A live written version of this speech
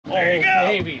There you go,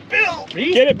 baby. Bill.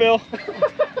 Me? Get it, Bill.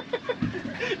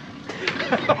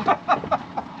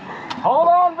 Hold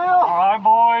on, Bill. All right,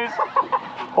 boys.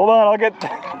 Hold on, I'll get...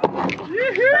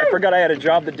 I forgot I had a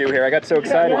job to do here. I got so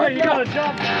excited. Yeah, you got a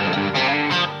job.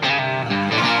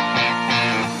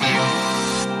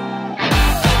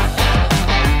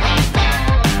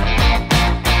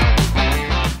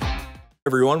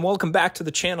 Everyone, welcome back to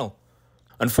the channel.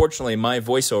 Unfortunately, my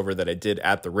voiceover that I did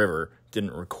at the river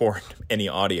didn't record any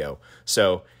audio.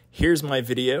 So here's my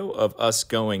video of us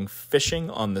going fishing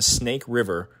on the Snake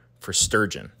River for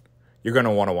sturgeon. You're going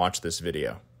to want to watch this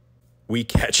video. We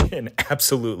catch an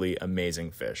absolutely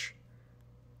amazing fish.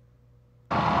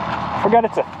 I forgot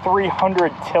it's a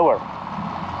 300 tiller.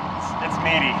 It's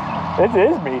meaty. It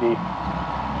is meaty.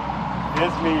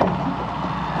 It's meaty.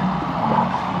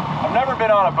 I've never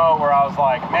been on a boat where I was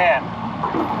like, man,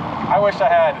 I wish I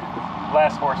had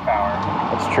less horsepower.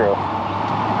 That's true.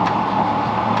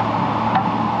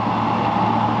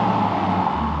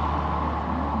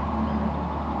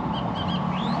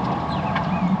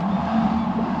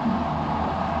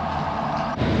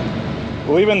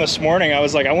 Well, even this morning, I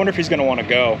was like, I wonder if he's going to want to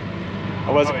go.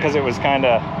 I wasn't, because it was kind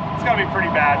of... It's got to be pretty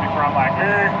bad before I'm like,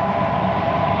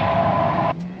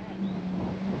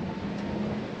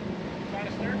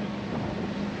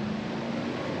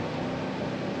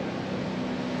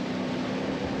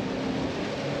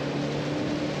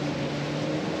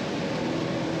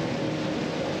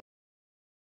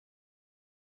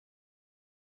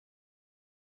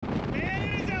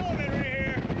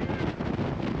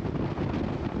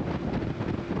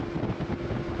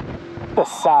 the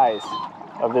size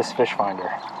of this fish finder.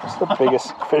 It's the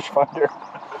biggest fish finder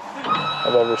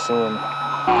I've ever seen.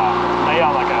 Lay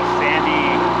on like a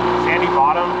sandy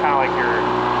bottom, kind of like your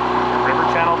river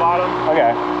channel bottom.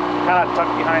 Okay. Kind of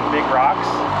tucked behind big rocks.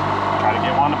 Try to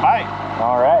get one to bite.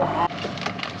 All right.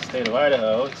 State of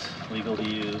Idaho, it's legal to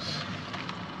use.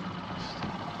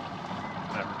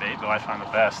 Whatever bait, though I find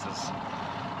the best is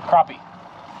crappie.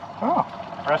 Oh.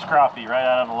 Fresh crappie right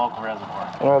out of the local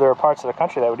reservoir. You know, there are parts of the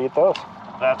country that would eat those.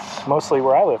 That's mostly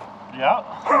where I live. Yeah.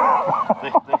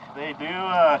 they do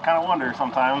kind of wonder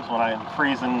sometimes when I'm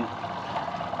freezing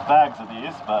bags of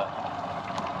these, but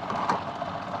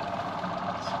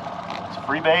it's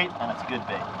free bait and it's good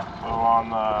bait. So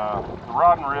on the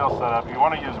rod and reel setup, you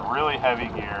want to use really heavy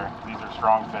gear. These are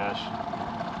strong fish.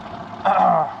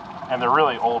 And they're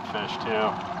really old fish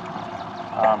too.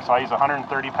 So I use a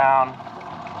 130-pound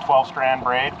 12-strand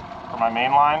braid for my main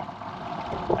line.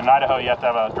 In Idaho, you have to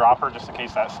have a dropper just in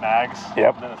case that snags.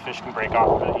 Yep. Then the fish can break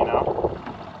off of it, you know.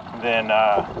 And then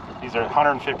these are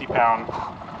 150-pound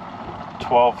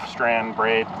 12-strand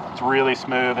braid. It's really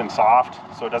smooth and soft,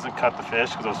 so it doesn't cut the fish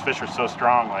because those fish are so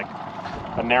strong. Like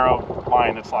a narrow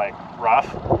line that's like rough,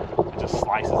 it just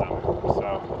slices them.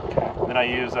 So then I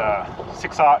use a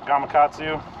 6/0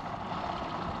 gamakatsu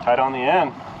tied on the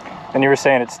end. And you were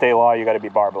saying it's state law, you got to be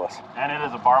barbless. And it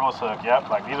is a barbless hook, yep.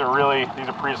 Like these are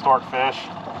prehistoric fish.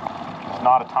 There's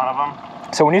not a ton of them.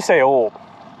 So when you say old,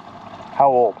 how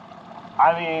old?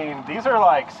 I mean, these are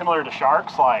like similar to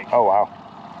sharks, like oh wow,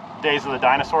 days of the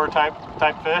dinosaur type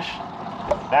fish.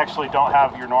 They actually don't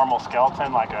have your normal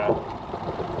skeleton like a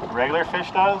regular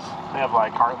fish does. They have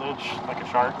like cartilage, like a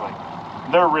shark. Like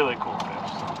they're really cool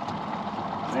fish. So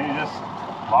then you just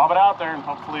lob it out there and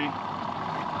hopefully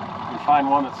you find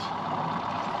one that's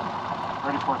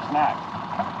ready for a snack.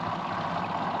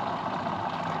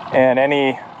 And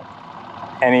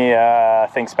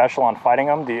anything special on fighting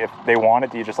them? If they want it,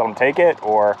 do you just let them take it,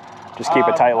 or just keep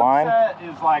a tight line? That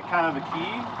is like kind of the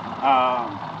key.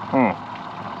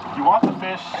 You want the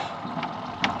fish.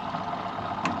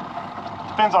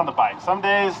 Depends on the bite. Some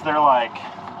days they're like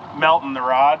melting the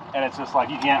rod, and it's just like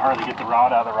you can't hardly get the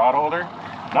rod out of the rod holder.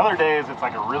 And other days it's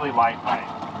like a really light bite.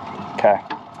 Okay.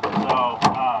 So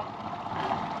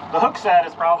the hook set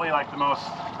is probably like the most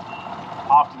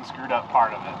often screwed up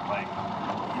part of it. Like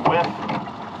you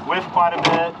whiff quite a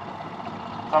bit.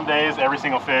 Some days every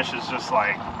single fish is just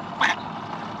like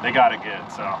they got it good.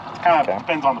 So it kind of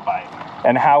depends on the bite.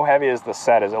 And how heavy is the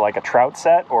set? Is it like a trout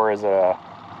set, or is it a...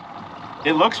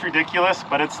 It looks ridiculous,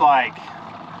 but it's like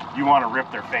you want to rip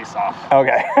their face off.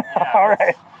 Okay. Yeah, all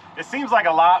right. It seems like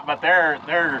a lot, but their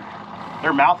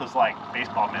mouth is like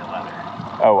baseball mitt leather.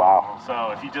 Oh wow.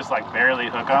 So if you just like barely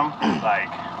hook them, like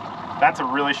that's a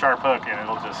really sharp hook, and it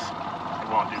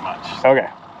won't do much. Okay.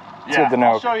 It's good to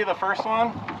know. I'll show you the first one.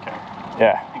 Okay.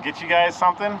 Yeah. And get you guys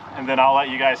something, and then I'll let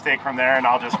you guys take from there, and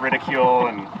I'll just ridicule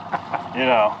and you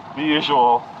know the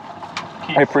usual.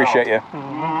 I appreciate you.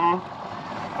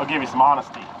 I'll give you some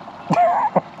honesty.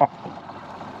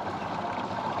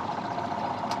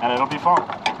 And it'll be fun.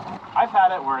 I've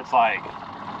had it where it's like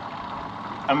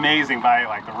amazing bite,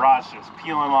 like the rod's just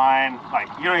peeling line, like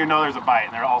you don't even know there's a bite,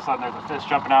 and then all of a sudden there's a fish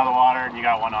jumping out of the water and you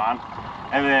got one on.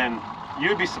 And then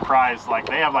you'd be surprised, like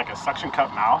they have like a suction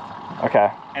cup mouth. Okay.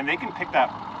 And they can pick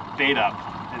that bait up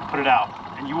and put it out,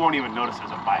 and you won't even notice there's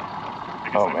a bite.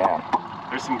 Like, Oh like, man.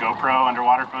 There's some GoPro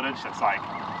underwater footage that's like,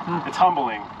 it's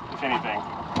humbling, if anything.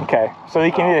 Okay, so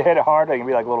you can either hit it hard or you can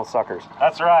be like little suckers.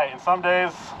 That's right. And some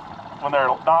days when they're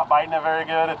not biting it very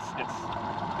good,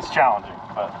 it's challenging,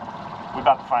 but we're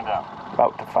about to find out.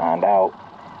 About to find out.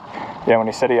 Yeah, when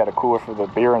he said he had a cooler for the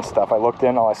beer and stuff, I looked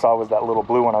in, all I saw was that little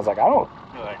blue one. I was like, You're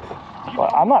like,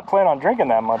 well, I'm not planning on drinking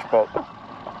that much, but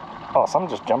oh, something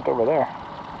just jumped over there.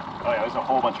 Oh yeah, there's a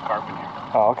whole bunch of carp in here.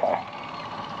 Oh, okay.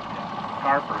 Yeah,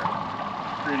 carp are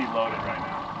pretty loaded right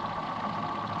now.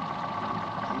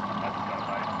 That's got a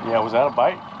bite. Yeah, was that a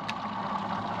bite?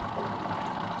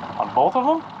 On both of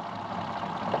them?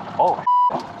 Oh,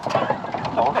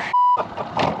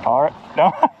 All right.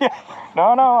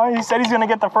 No, no. He said he's gonna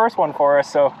get the first one for us,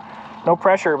 so no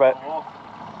pressure. But Well,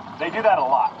 they do that a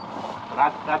lot. So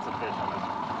that's a fish on this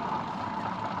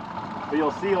one. But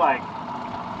you'll see like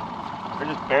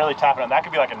they're just barely tapping on. That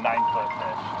could be like a 9-foot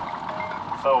fish.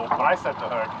 So when I set the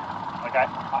hook, like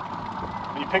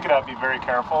when you pick it up, be very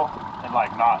careful and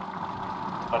like not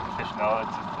let the fish know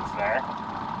it's there.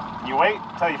 And you wait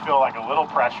until you feel like a little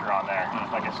pressure on there,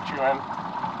 like it's chewing.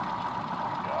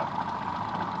 Yeah.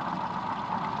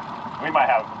 We might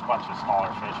have a bunch of smaller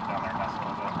fish down there messing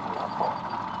with it.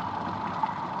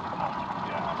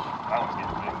 Yeah, that one's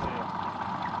getting big too.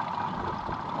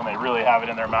 When they really have it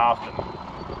in their mouth, and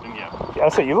yeah. yeah, I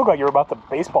say you look like you're about to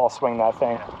baseball swing that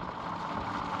thing.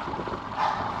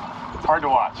 It's hard to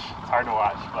watch. It's hard to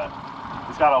watch, but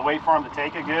just gotta wait for them to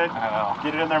take it good. I know.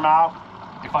 Get it in their mouth.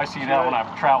 If I see that when I'm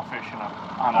trout fishing,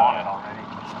 I'm on it already.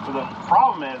 So the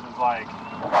problem is like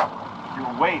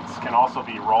your weights can also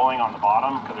be rolling on the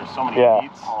bottom because there's so many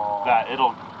beats that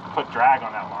it'll put drag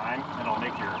on that line. It'll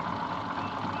make your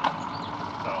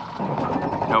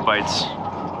No bites.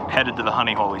 Headed to the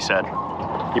honey hole, he said.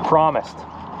 He promised.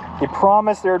 He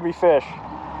promised there'd be fish.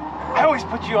 I always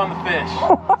put you on the fish.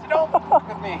 So don't fuck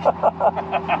with me.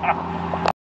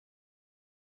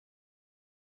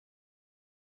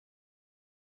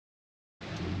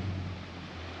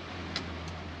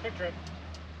 Quick trip.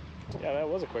 Yeah, that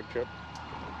was a quick trip.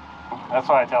 That's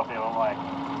what I tell people. I'm like,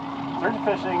 sturgeon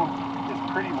fishing is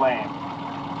pretty lame.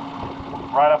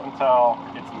 Right up until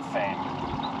it's insane.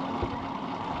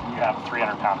 You have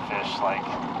 300-pound fish like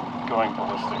going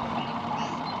ballistic.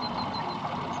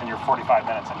 And you're 45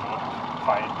 minutes into a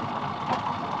fight.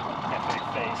 Can't fake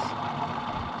face.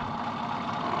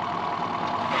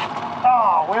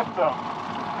 Oh, whipped them.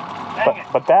 Dang it.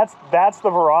 But that's the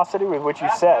veracity with which you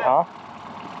That's set, it. huh?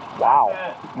 Wow.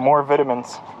 That's it. More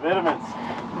vitamins. Vitamins.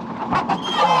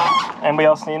 Anybody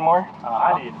else need more?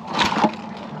 I need.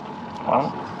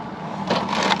 One.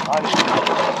 I need.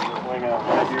 Wing out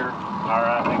right here. All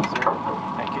right, thanks, sir.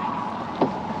 Thank you.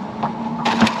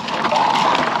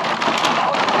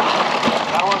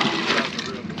 That one's easy on the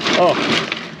roof. Oh,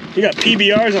 you got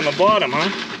PBRs on the bottom, huh?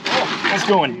 Oh, That's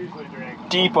going usually drink.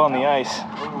 deep on the ice. Ooh,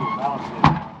 that one's good.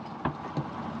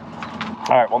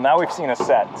 All right, well now we've seen a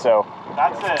set, so.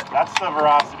 That's it. That's the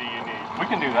veracity you need. We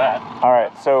can do that. All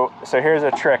right, so here's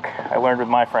a trick I learned with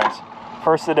my friends.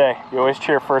 First of the day, you always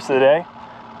cheer first of the day.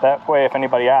 That way, if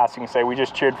anybody asks, you can say, we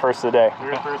just cheered first of the day.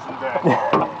 You're first in the day.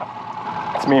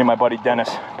 It's me and my buddy Dennis,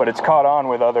 but it's caught on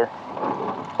with other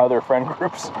friend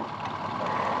groups. I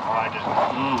like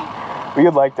it. But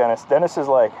you'd like Dennis. Dennis is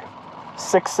like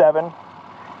 6'7".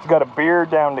 He's got a beard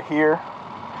down to here.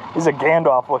 He's a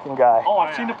Gandalf looking guy. Oh,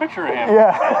 I've seen a picture of him.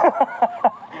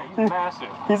 Yeah. He's massive.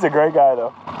 He's a great guy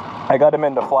though. I got him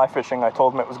into fly fishing. I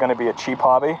told him it was going to be a cheap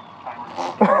hobby.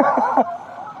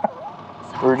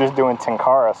 We were just doing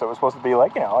Tenkara, so it was supposed to be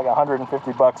like, you know, like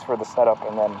 $150 for the setup,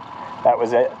 and then that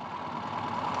was it.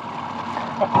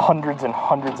 Hundreds and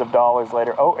hundreds of dollars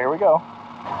later. Oh, here we go.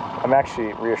 I'm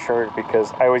actually reassured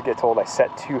because I always get told I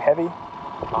set too heavy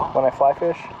when I fly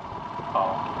fish.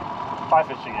 Oh. Fly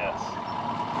fishing, yes.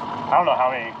 I don't know how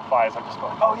many flies I'm just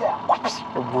going, oh yeah.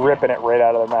 Ripping it right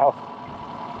out of their mouth.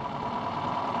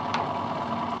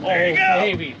 There you go.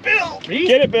 Baby. Bill!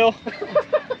 Get it, Bill.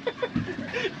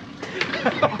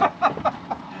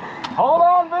 Hold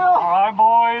on, Bill! All right,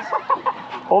 boys.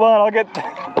 Hold on, I'll get...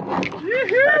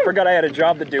 I forgot I had a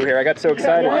job to do here. I got so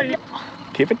excited.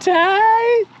 Keep it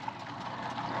tight.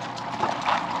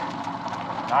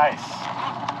 Nice.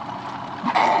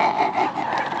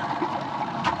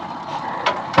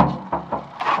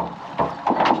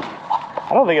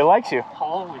 I don't think it likes you.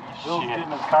 Holy Bill's shit.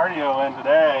 getting his cardio in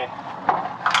today.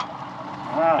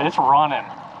 around. It's running.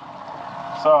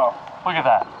 So, Look at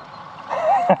that.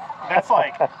 that's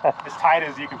like as tight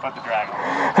as you can put the drag on.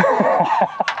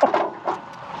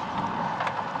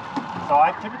 So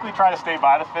I typically try to stay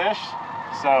by the fish.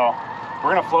 So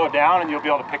we're gonna flow it down and you'll be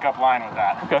able to pick up line with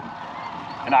that. Okay.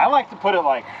 And I like to put it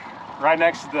like right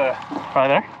next to the... Right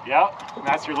there? Yep, and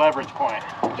that's your leverage point.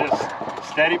 Just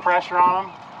steady pressure on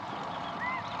them.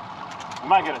 You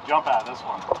might get a jump out of this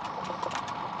one.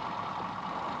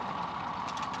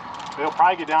 He'll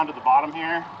probably get down to the bottom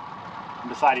here and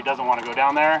decide he doesn't want to go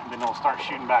down there, then he'll start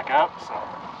shooting back up. So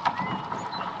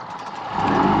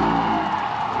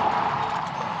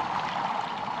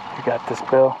You got this,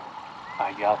 Bill.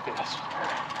 I got this.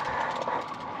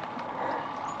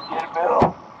 Get it,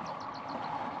 Bill.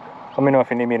 Let me know if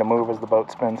you need me to move as the boat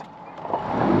spins.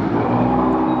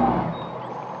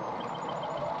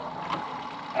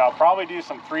 and I'll probably do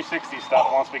some 360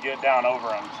 stuff once we get down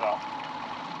over him. So,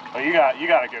 but you got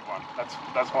a good one. That's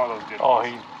one of those good ones.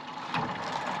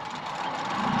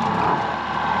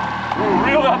 Ooh,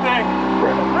 reel that thing.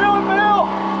 Reel it, Bill.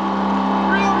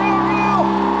 Reel.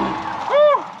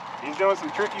 Woo. He's doing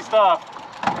some tricky stuff.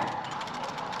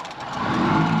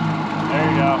 There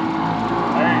you go.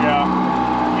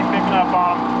 Keep picking up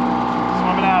on him.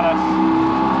 Swimming at us.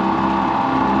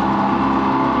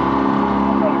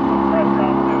 I'll try to put pressure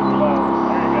on him too below.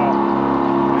 There you go.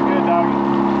 You're good, doggy.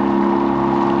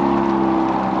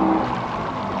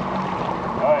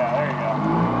 Oh yeah, there you go.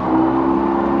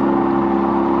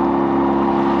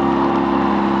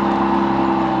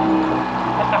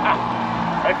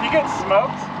 If you get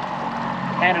smoked,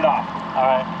 hand it off.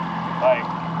 Alright. Like,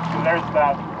 there's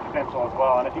that potential as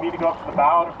well. And if you need to go up to the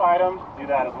bow to fight them, do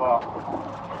that as well.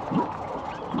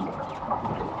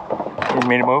 Need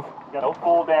me to move? You got a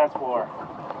full dance floor.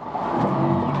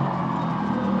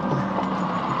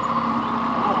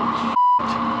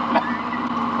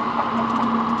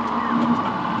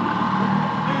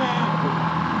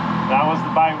 That was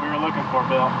the bite we were looking for,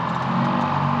 Bill.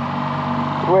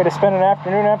 Good way to spend an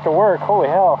afternoon after work. Holy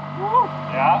hell.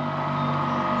 Yeah.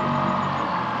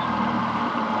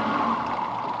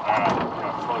 Alright,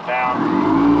 gonna slow down.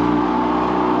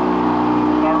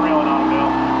 Start reeling on him,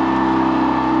 Bill.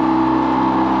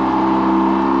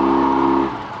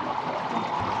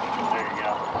 There you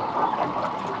go.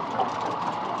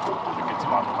 That's a good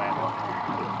spot to land on.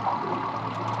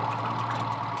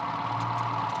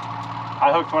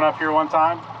 I hooked one up here one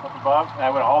time, up above, and I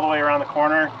went all the way around the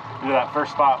corner to that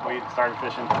first spot we started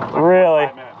fishing. Like really?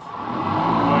 5 minutes.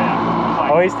 Oh yeah. Like,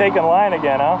 Oh, he's taking line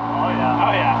again, huh? oh yeah.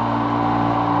 Oh yeah.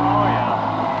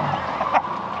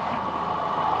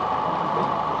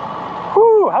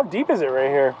 Whew, how deep is it right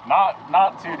here? Not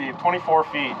too deep, 24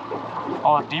 feet.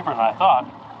 Oh, it's deeper than I thought.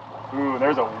 Ooh,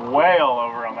 there's a whale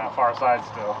over on that far side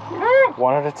still.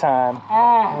 One at a time.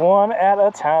 One at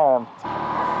a time.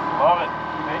 Love it.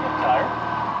 They get tired.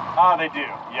 Ah, they do.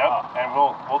 Yep. And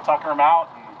we'll tucker them out.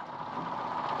 And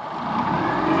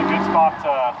it's a good spot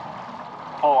to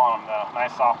pull on them though.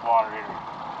 Nice soft water here.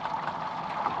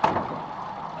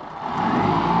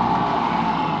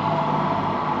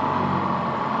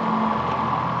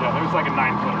 Yeah, there's like a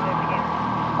 9-footer over there.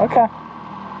 Okay.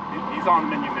 He's on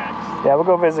the menu next. Yeah, we'll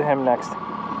go visit him next.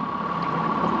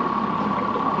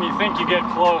 When you think you get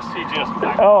close, he just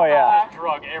Oh, yeah. just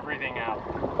drug everything out.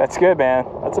 That's good, man.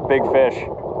 That's a big fish.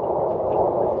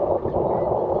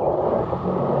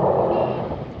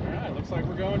 Alright, looks like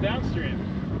we're going downstream.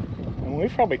 And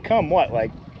we've probably come, what,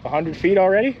 like 100 feet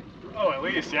already? Oh, at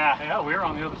least, yeah. Yeah, we were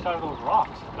on the other side of those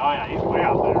rocks. Oh yeah, he's way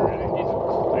out there already. He's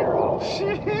clear out.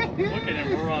 Look at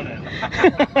him running.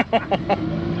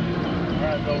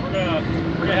 Alright, Bill, we're gonna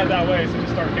head that way, so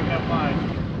just start picking up line.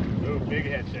 Ooh, big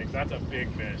head shakes. That's a big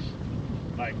fish.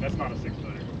 Like, that's not a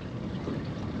 6-footer.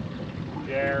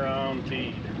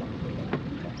 Guaranteed.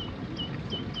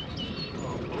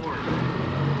 Oh Lord.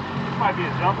 This might be a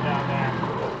jump down there.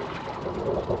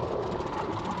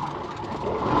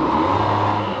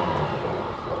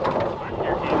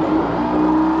 Here,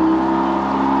 Keith.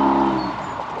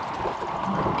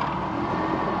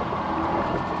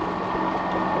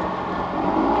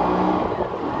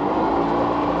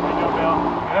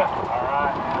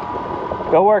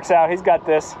 Bill works out. He's got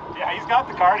this. Yeah, he's got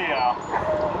the cardio.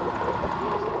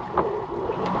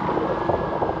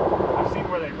 I've seen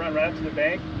where they run right up to the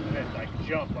bank and then like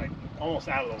jump like almost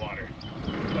out of the water.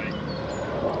 Like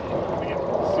they get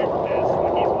super pissed.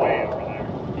 Like he's way over there.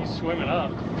 He's swimming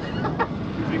up.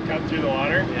 Does he cut through the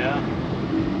water? Yeah.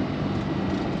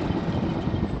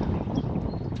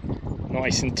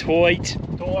 Nice and tight.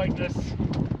 Don't like this.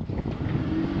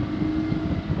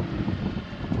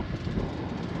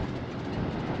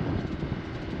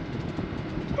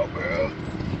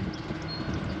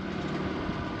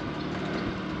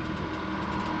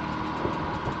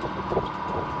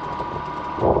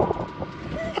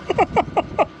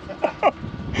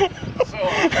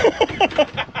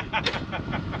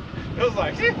 Bill's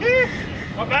like,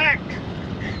 I'm back.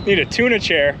 Need a tuna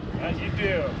chair. You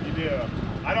do.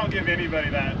 I don't give anybody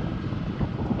that,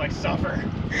 like, suffer.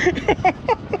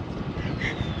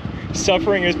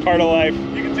 Suffering is part of life.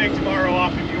 You can take tomorrow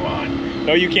off if you want.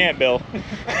 No, you can't, Bill.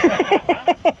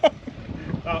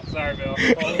 Oh, sorry, Bill.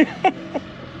 See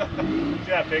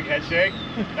that big head shake?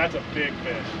 That's a big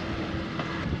fish.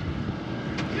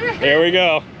 There we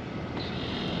go.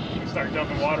 We start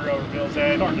dumping water over Bill's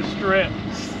head. Starting to strip.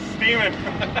 Steaming.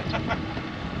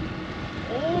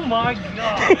 Oh my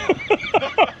god.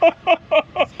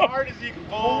 As hard as you can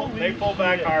pull, Holy they pull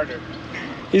back shit. harder.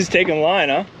 He's taking line,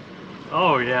 huh?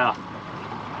 Oh yeah.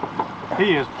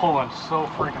 He is pulling so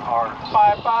freaking hard.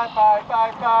 Bye.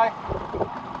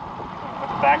 Put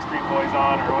the Backstreet Boys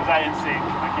on, or was that NSYNC?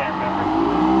 I can't remember.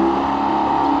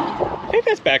 I think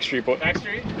that's Backstreet Boy.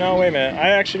 Backstreet? No, wait a minute. I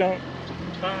actually don't.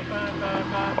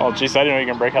 Oh, jeez, I didn't know you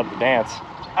can break out the dance.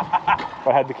 If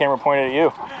I had the camera pointed at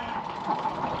you.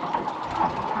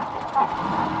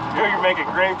 You're making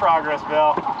great progress,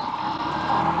 Bill.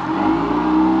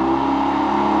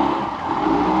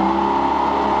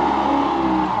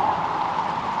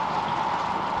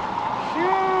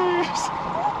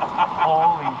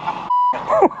 Holy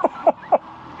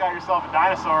You got yourself a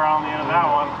dinosaur on the end of that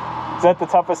one. Is that the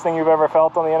toughest thing you've ever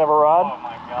felt on the end of a rod? Oh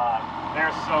my god.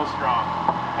 They're so strong.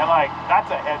 And like, that's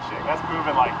a head shake. That's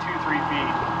moving like 2-3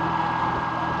 feet.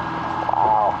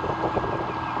 Wow.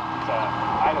 It's a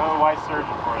Idaho White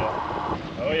Sturgeon for you.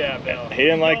 Oh yeah, Bill. He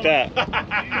didn't like that.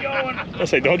 Keep going. I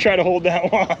say, don't try to hold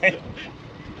that line.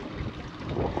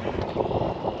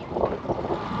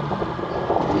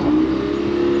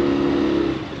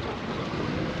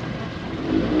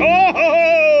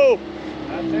 Oh!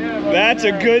 That's it. That's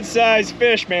a good sized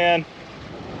fish, man.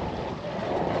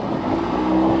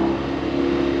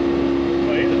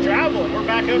 Well, he's a traveling. We're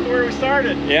back up where we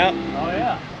started. Yeah. Oh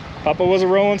yeah. Papa was a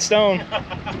rolling stone.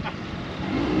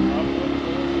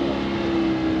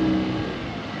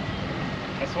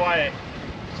 That's why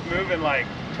it's moving like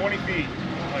 20 feet.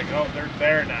 Like, oh, they're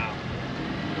there now.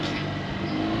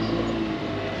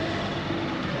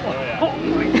 Oh yeah. Oh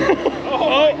my god.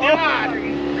 Oh my god!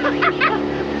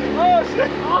 Oh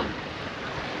shit!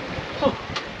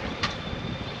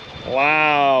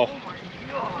 Wow. Oh my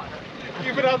god.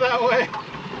 Keep it out that way.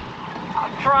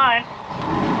 I'm trying.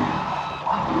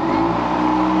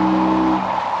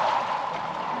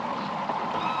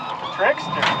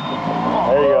 Trickster.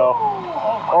 There you go.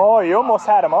 Oh, you almost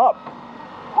had him up.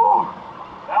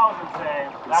 That was insane.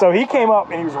 So he came up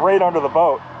and he was right under the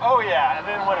boat. Oh yeah, and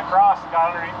then went across and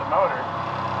got underneath the motor.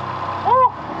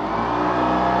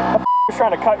 He was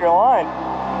trying to cut your line.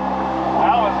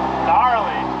 That was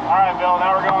gnarly. All right, Bill,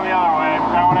 now we're going the other way.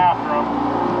 We're going after him.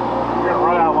 We're gonna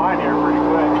run out of line here pretty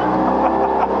quick.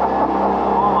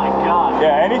 Oh my god.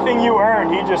 Yeah, anything you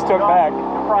earned, he just took back.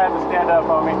 You'll probably have to stand up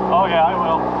on me. Oh yeah, I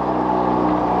will.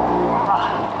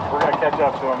 We're gonna catch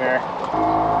up to him here.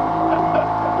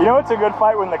 You know it's a good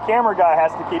fight when the camera guy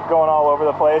has to keep going all over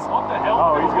the place. What the hell?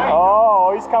 Oh, he's gonna.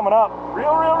 Oh, he's coming up.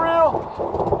 Reel.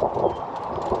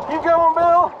 Keep going,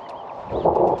 Bill.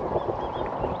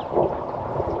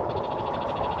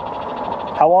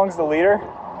 How long's the leader?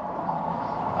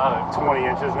 20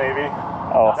 inches maybe.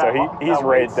 Oh, so he's That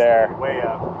right weight's there. Way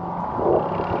up.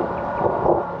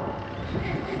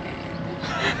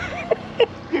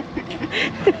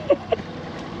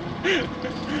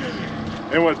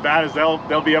 And what's bad is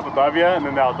they'll be up above you and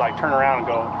then they'll like turn around and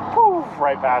go poof,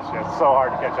 right past you. It's so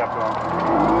hard to catch up to them.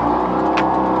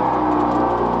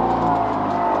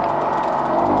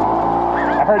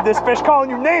 I heard this fish calling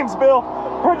your names, Bill.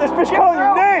 I heard this fish calling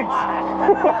your names.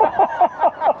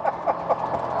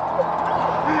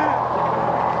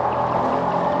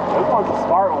 This one's a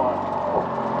smart one.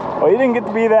 Well, he didn't get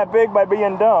to be that big by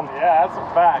being dumb. Yeah, that's a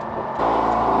fact.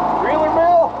 Reeler,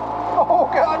 Bill. Oh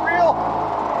God, reel.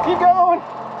 Keep going.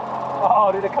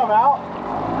 Oh, did it come out?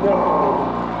 No.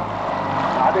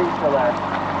 I think he's still there.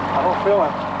 I don't feel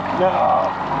him. No.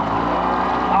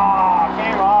 Ah,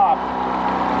 came off.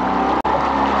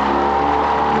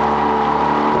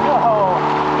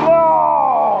 No.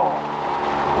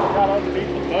 Got underneath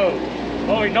the boat.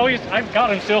 Oh no, I've got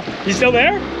him still. He's still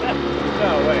there?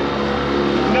 No way.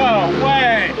 No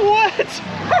way. What?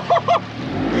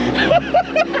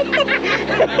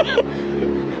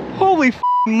 Holy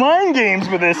mind games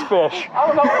with this fish. I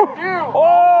don't know what to do.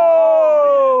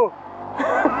 Oh!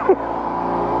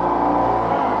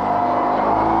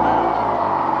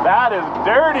 That is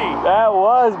dirty. That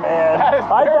was, man. That is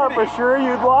I thought for dirty. sure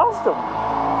you'd lost him.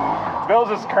 Bill's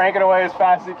just cranking away as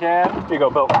fast as he can. Here you go,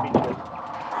 Bill. Beat you.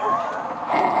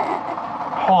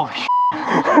 Holy shit.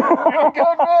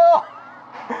 Good, Bill.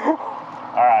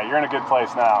 All right, you're in a good place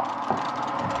now.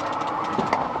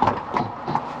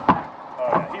 Oh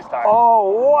yeah, he's tired.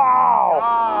 Oh, wow.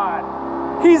 God,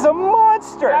 He's a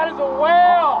monster. that is a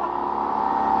whale.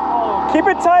 Oh, Keep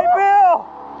it tight, Bill.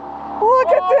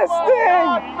 Look at this thing.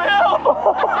 God, Bill.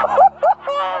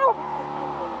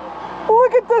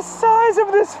 Look at the size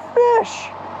of this fish.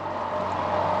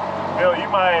 Bill, you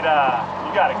might,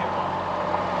 you got a good one.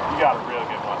 You got a real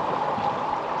good one.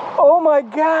 Oh my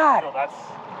God. Bill,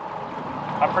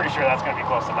 I'm pretty sure that's gonna be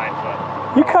close to 9 foot.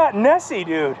 You caught Nessie,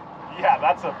 dude. Yeah,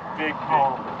 that's a big.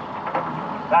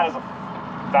 That is a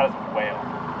whale.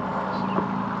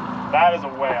 That is a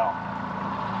whale.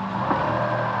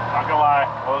 Not gonna lie,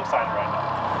 I'm a little excited right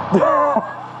now.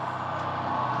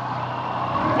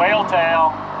 Whale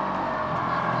tail.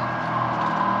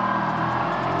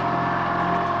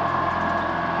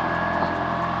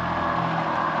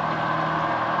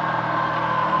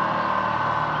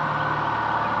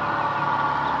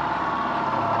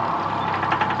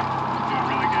 Doing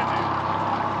really good, dude.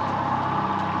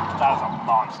 That is a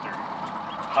monster.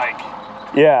 Like,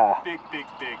 Yeah. big, big,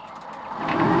 big.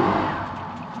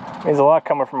 Means a lot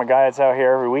coming from a guy that's out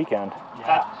here every weekend.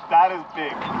 Yeah. That is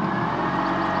big.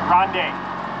 Grande.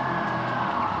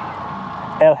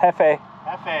 El Jefe.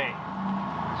 Hefe.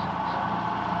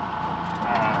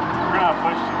 We're gonna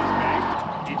push to this bank.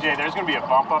 EJ, there's gonna be a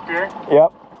bump up here.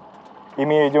 Yep. You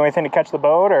mean to do anything to catch the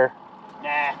boat, or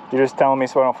Nah. you're just telling me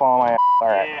so I don't fall on my ass? All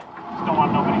right. Yeah. Just don't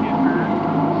want nobody getting hurt.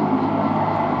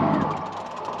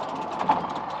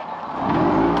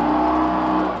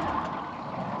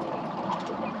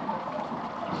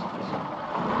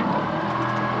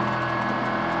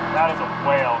 That is a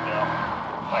whale, Bill.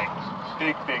 Like,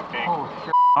 big, big, big. Oh,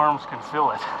 shit, arms can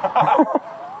feel it.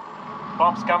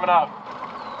 Bump's coming up.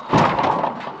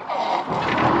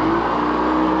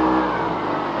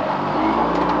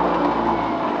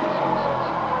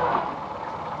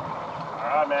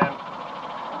 Alright, man.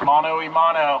 Mono y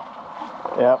mono.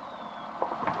 Yep.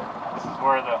 This is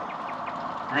where the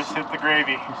grits hit the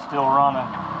gravy. He's still running.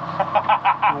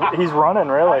 He's running,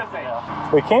 really. That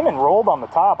is a- We came and rolled on the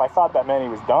top. I thought that meant he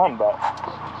was done, but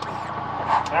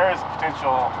There is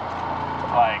potential,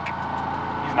 like,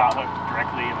 he's not hooked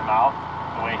directly in the mouth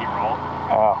the way he rolled.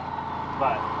 oh,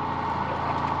 But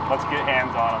let's get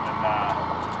hands on him,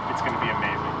 and it's going to be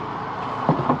amazing.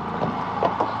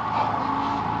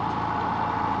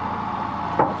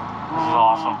 This is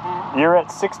awesome. you're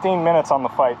at 16 minutes on the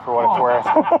fight for what it's worth.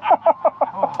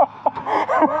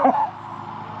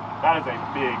 That is a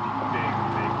big, big,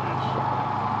 big fish.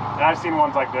 And I've seen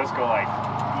ones like this go like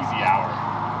easy hour.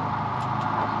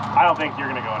 I don't think you're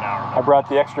going to go an hour. I brought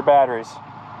the extra batteries.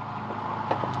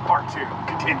 Part 2,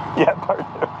 continue. Yeah, part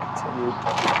two continued.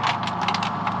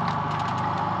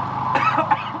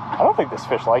 I don't think this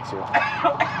fish likes you.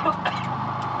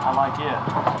 I like it.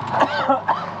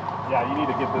 Yeah, you need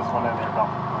to get this one in there, Bill.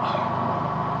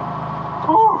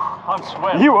 I'm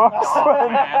sweating. You are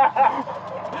sweating.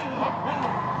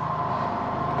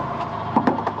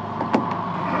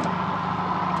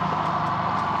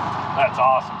 That's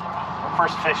awesome. The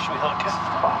first fish we hook is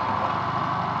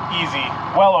easy,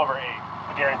 well over 8.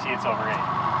 I guarantee it's over 8.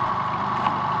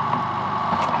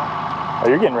 Oh,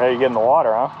 you're getting ready to get in the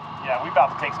water, huh? Yeah, we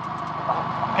about to take some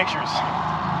pictures.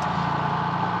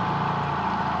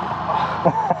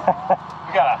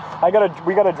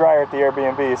 We got a dryer at the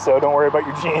Airbnb, so don't worry about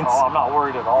your jeans. Oh, I'm not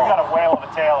worried at all. we got a whale of a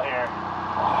tail here.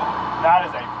 That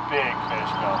is a big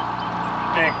fish, Bill.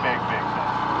 Big, big, big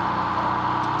fish.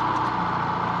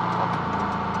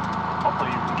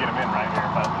 Hopefully you can get them in right here,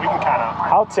 but we can kind of.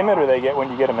 How timid do they get when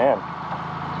you get them in?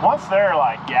 Once they're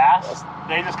like gassed,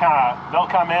 they just kind of, they'll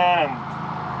come in and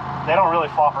they don't really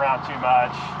flop around too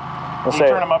much. We'll You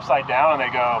turn them upside down and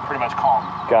they go pretty much calm.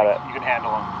 Got it. You can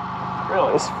handle them.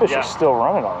 Really? This fish Yeah. is still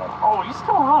running on him. Oh, he's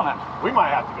still running. We might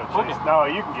have to go Look chase. at- No,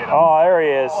 you can get him. Oh, there he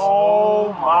is.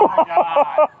 Oh my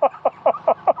God.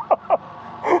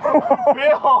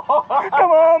 Bill!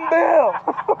 Come on, Bill.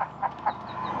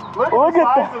 Look Look at the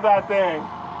at size of that thing.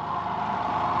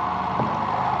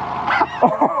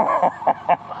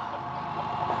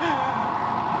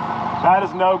 That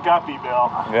is no guppy, Bill.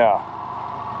 Yeah.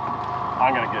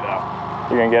 I'm gonna get out.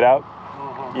 You're gonna get out?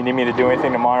 You need me to do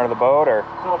anything to monitor the boat, or?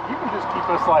 So if you can just keep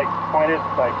us like pointed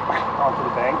like onto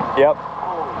the bank. Yep.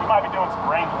 You might be doing some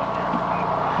wrangling here.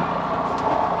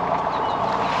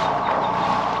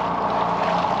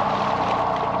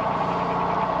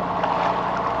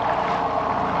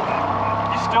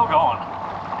 He's still going.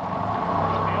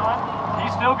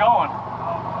 He's still going.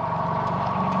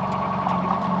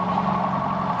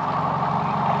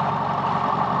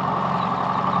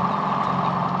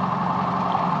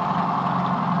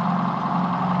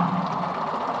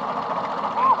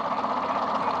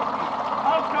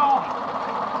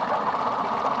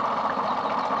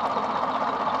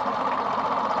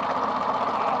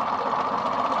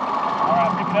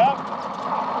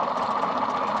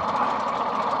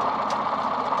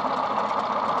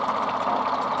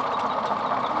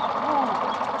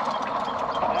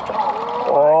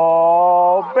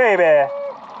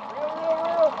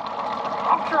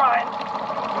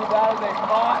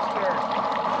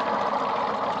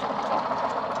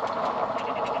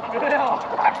 Trying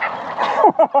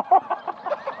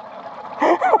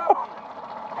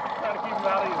to keep him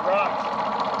out of these rocks.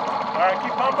 All right,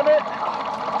 keep pumping it.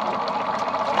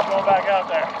 He's going back out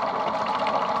there.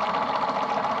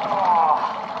 Oh.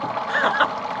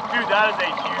 Dude, that is a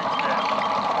huge fish.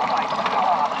 Oh my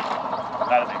God.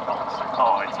 That is a monster.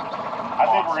 Oh, it's I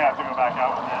think we're gonna have to go back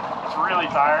out with it. It's really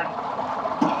tired.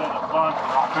 There's a bunch of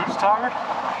rocks. Who's tired?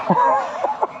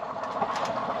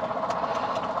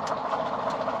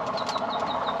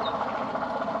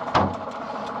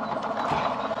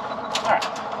 Alright.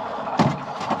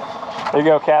 There you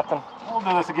go, Captain. We'll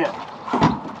do this again.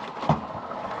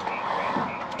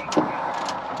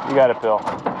 You got it, Bill.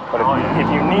 But if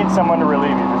you need someone to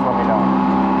relieve you, just let me know.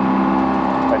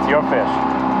 That's your fish.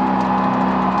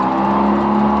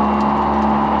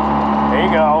 There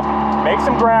you go. Make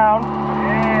some ground.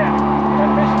 Yeah. That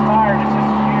fish is tired. It's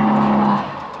just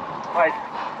huge. Like,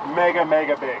 mega,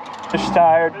 mega big. Fish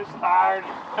tired. Fish tired.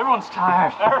 Everyone's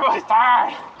tired. Everybody's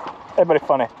tired. Everybody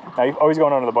funny. Now you're always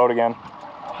going under the boat again.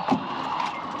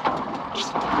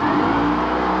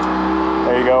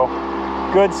 There you go.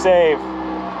 Good save.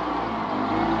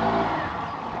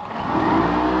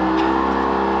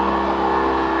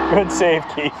 Good save,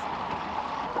 Keith.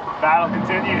 Battle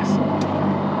continues.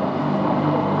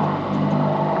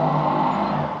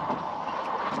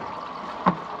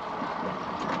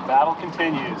 Battle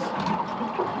continues.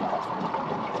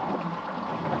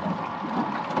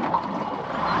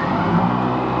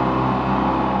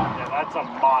 Yeah, that's a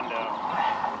mondo.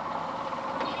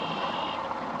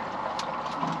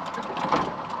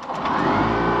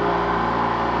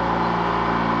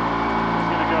 It's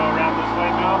gonna go around this way,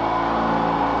 Bill.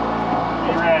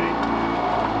 Be ready.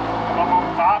 Come up on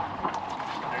the top.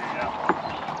 There you go.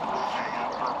 There you go.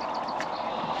 Perfect.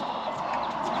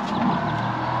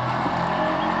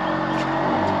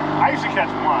 I usually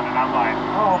catch one and I'm like,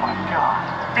 oh my God.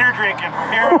 Beer drinking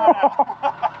from here on out.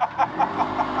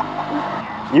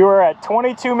 You are at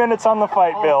 22 minutes on the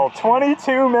fight, Bill.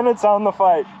 22 minutes on the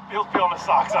fight. Bill's peeling his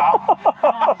socks off.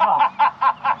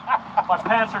 My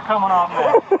pants are coming off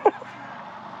now.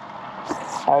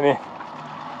 I mean,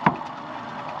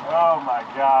 Oh my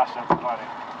gosh, that's funny.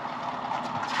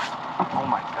 Oh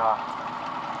my God.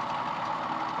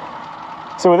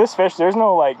 so with this fish, there's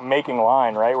no like making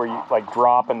line, right? Where you like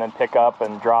drop and then pick up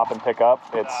and drop and pick up.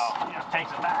 It's No, he just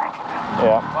takes it back.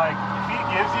 yeah. Like, if he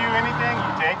gives you anything,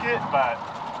 you take it, but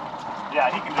yeah,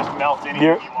 he can just melt anything he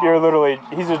wants. You're literally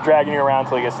he's just dragging you around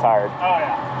until he gets tired. Oh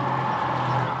yeah.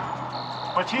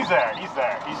 But he's there. He's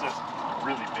there. He's just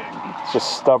really big. It's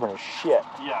just stubborn as shit.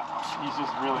 Yeah, he's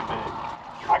just really big.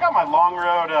 I got my long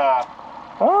road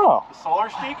Oh, the solar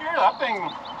sneaker. That thing,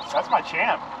 that's my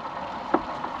champ.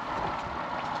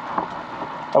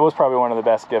 that was probably one of the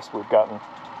best gifts we've gotten.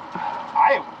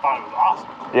 I thought it was awesome.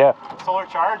 Yeah. Solar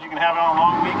charge, you can have it on a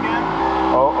long weekend.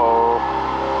 Oh.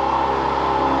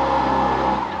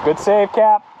 Good save,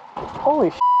 Cap.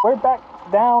 Holy shit, we're back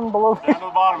down below Down to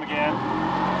the bottom again.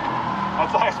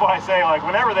 That's what I say, like,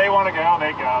 whenever they want to go,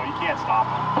 they go. You can't stop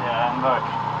them. Yeah, and look.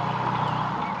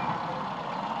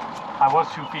 I was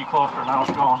 2 feet closer, now it's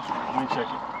going. Let me check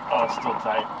it. Oh, it's still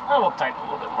tight. I will tighten a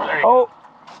little bit more. There you go. Oh,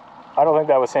 I don't think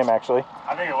that was him actually.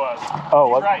 I think it was. Oh,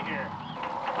 He's what? right here.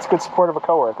 It's good support of a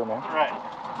coworker, man. Right.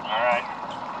 All right.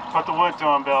 Put the wood to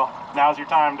him, Bill. Now's your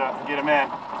time to get him in.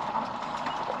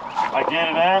 Like, get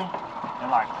it in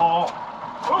and like pull.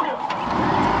 Oh, yeah.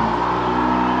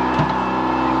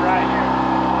 He's right here.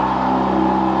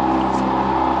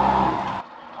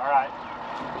 All right.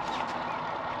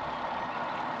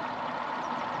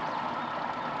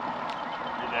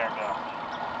 You're there, Bill.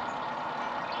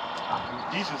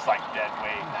 He's just like dead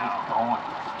weight now. He's going.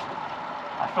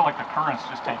 I feel like the current's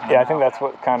just taking Yeah, I him think out. that's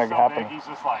what kind of So happened. big, he's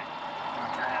just like.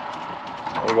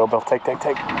 There you go, Bill. Take. All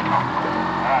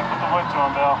right, put the wood to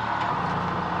him, Bill.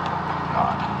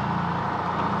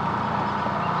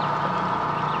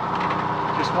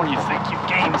 Just when you think you've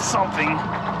gained something,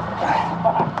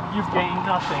 you've gained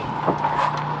nothing.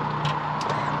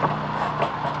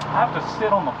 I have to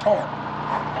sit on the pole.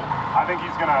 I think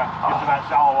he's gonna get to that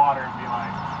shallow water and be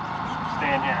like, stay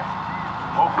in here.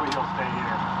 Hopefully he'll stay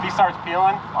here. If he starts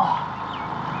peeling,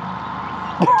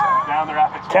 down the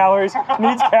rapids. Calories.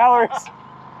 Needs calories.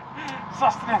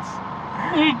 Sustenance.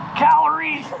 Need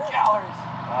calories. Calories.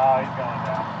 Oh, he's going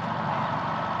down.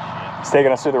 He's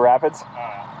taking us through the rapids.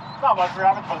 Not much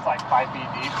rapids, but it's like 5 feet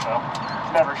deep, so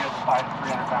it's never good to find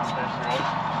 300-pound fish through it.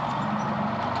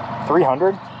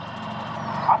 300?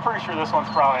 I'm pretty sure this one's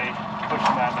probably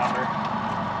pushing that number.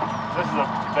 This is a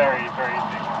very, very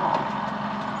big one.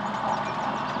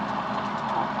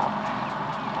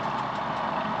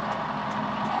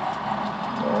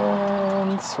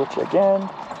 Switch again.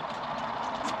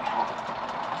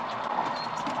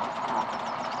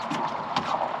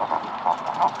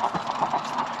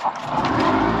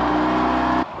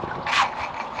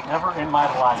 Never in my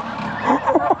life.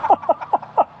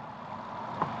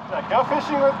 Like, go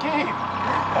fishing with Keith.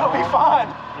 It'll be fun.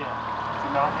 Yeah.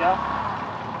 You know, yeah?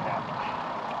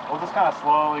 Yeah. We'll just kind of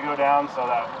slowly go down so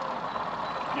that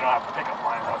you don't have to pick up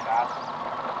line real fast.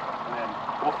 And then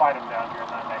we'll fight them down here in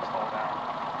that next hole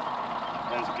down.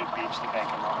 There's a good beach to bank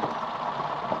them on.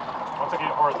 Once I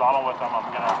get horizontal with them, I'm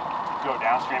going to go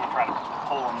downstream and try to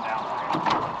pull them down.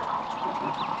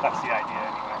 That's the idea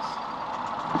anyways.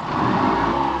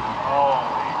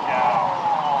 Holy cow.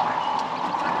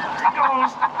 There it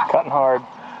goes. Cutting hard.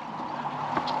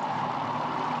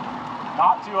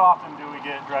 Not too often do we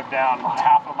get drugged down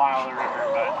half a mile of the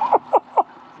river, but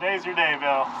today's your day,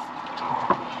 Bill.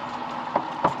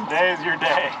 Today's your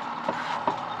day.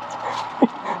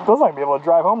 Feels like I'll be able to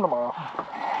drive home tomorrow.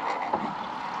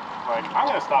 Like, I'm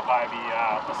gonna stop by the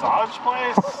massage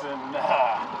place and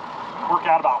work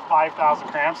out about 5,000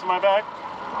 cramps in my back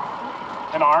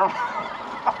and arm.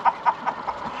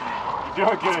 You're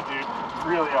doing good, dude. You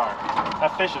really are.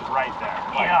 That fish is right there.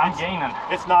 Like, Yeah, I'm gaining.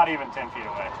 It's not even 10 feet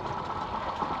away.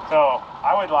 So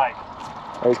I would like.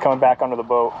 Oh, he's coming back under the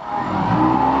boat.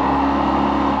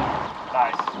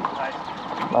 Nice.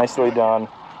 Nicely done.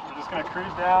 We're just gonna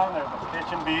cruise down. There's a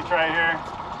kitchen beach right here.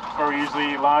 That's where we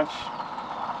usually eat lunch.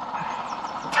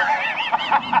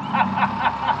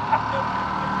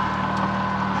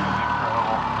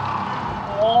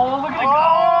 Oh, look at it go!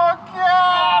 Oh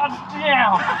God!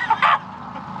 Damn!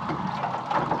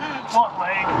 Front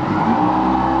leg.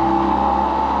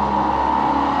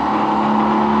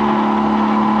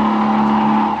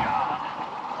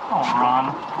 Don't run.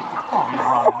 Oh, he's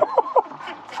running.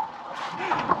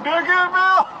 Doing good,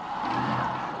 Bill.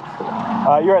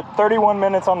 You're at 31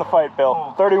 minutes on the fight, Bill.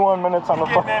 Oh. 31 minutes on the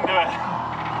Getting fight. into it.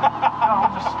 No,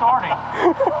 I'm just starting.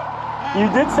 You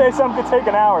did say something could take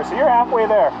an hour, so you're halfway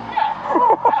there.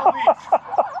 At least.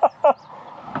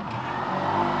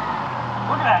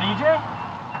 Look at that, EJ.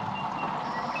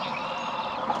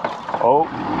 Oh,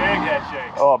 Big head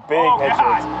shakes. oh, big head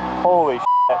God. shakes. Holy shit.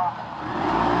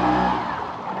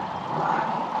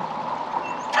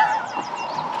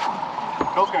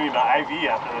 Bill's gonna need an IV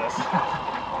after this.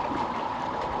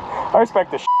 I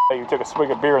respect the shit that you took a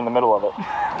swig of beer in the middle of it.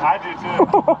 I do too.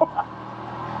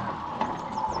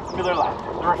 Feel their life.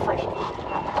 They're refreshing.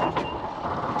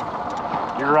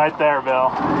 You're right there,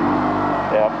 Bill.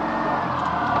 Yep.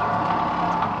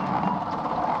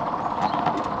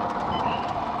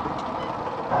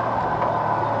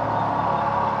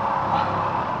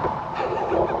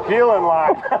 Healing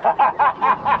line.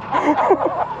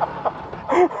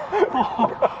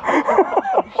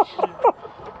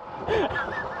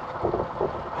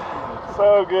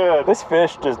 So good. This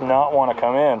fish does not want to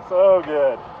come in. So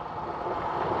good.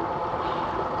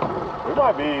 We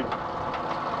might be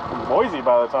noisy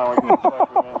by the time we get back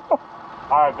in.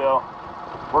 Alright, Bill.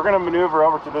 We're going to maneuver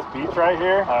over to this beach right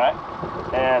here. Alright.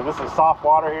 And this is soft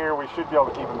water here. We should be able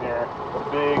to keep them here.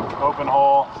 Big open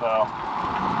hole. So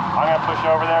I'm going to push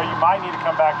over there. You might need to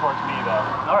come back towards me though.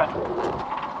 Alright.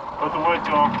 Put the wood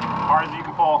to them. Hard as you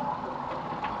can pull.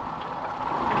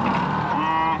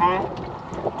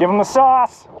 Give him the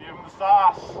sauce. Give him the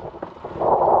sauce.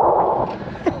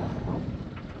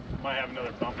 Might have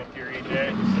another bump up here,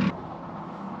 EJ.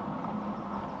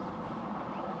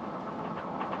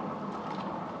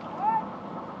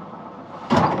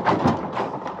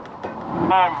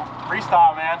 Time,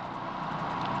 freestyle, man.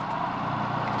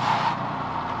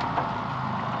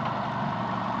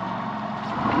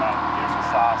 Give him the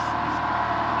sauce.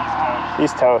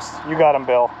 He's toast. He's toast. You got him,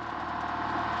 Bill.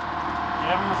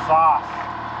 Give him the sauce.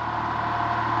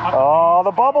 Oh,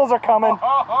 the bubbles are coming.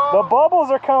 The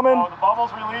bubbles are coming. Oh, the bubbles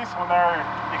release when they're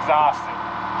exhausted.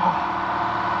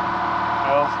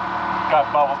 Bill's got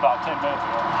bubbles about 10 minutes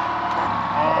ago.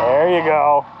 There you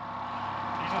go.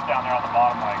 He's just down there on the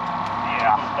bottom, like,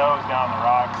 yeah, his nose down the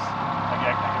rocks. Like,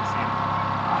 I can see him.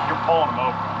 You're pulling him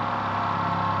over.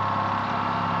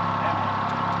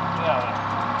 Yeah.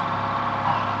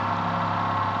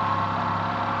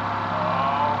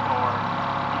 Oh, Lord.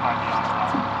 He might be on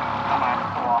top. I might have to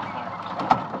pull off there.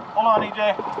 Hold on, EJ.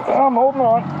 I'm holding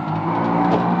on.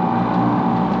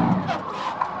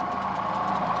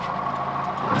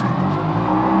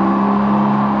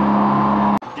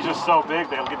 He's just so big,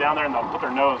 they'll get down there and they'll put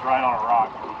their nose right on a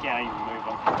rock. You can't even move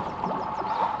them.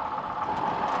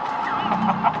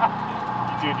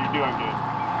 Dude, you're doing good.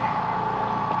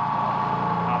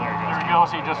 Oh, there he goes. There he goes.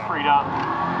 He just freed up.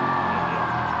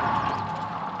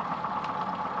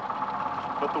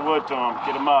 Put the wood to him.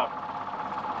 Get him up.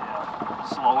 Yeah.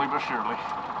 Slowly but surely.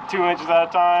 2 inches at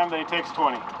a time, then he takes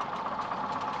 20.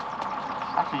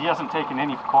 Actually, he hasn't taken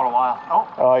any for quite a while.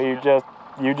 Oh, you just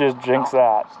jinxed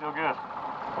that. Still good.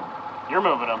 You're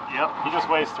moving him. Yep. He just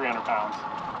weighs 300 pounds.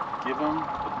 Give him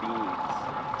the beans.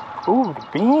 Ooh, the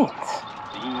beans.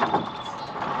 Beans.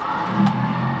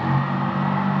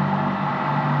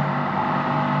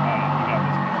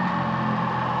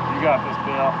 You got this,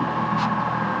 Bill.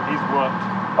 He's whooped.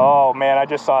 Oh man, I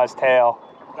just saw his tail.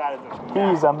 That is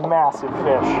He's a massive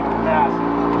fish. massive.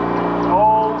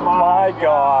 Oh my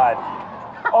God.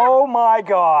 Oh my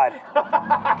God.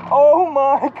 Oh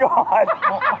my God.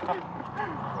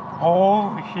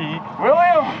 Holy.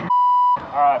 William!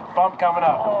 Alright, bump coming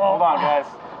up. Hold on, guys.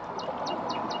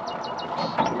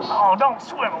 Oh, don't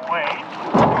swim away.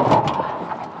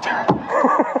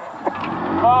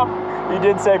 Bump. You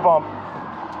did say bump.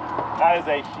 That is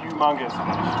a humongous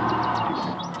fish.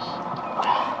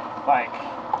 Like,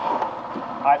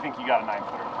 I think you got a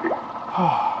 9-footer.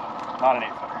 Not an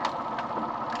 8-footer.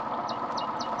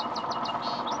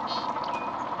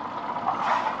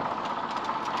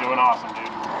 Doing awesome, dude.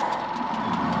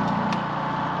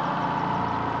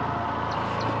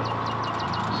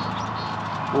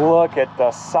 Look at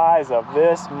the size of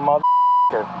this mother.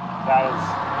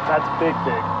 That's big.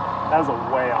 That is a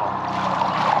whale.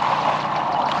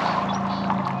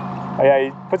 Oh yeah,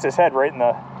 he puts his head right in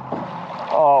the.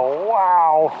 Oh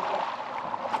wow.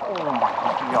 Oh my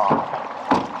God.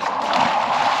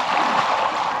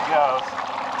 There he goes.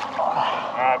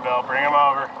 All right, Bill, bring him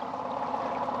over.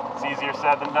 It's easier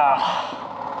said than done.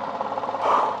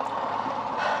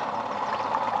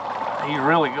 He's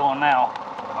really going now.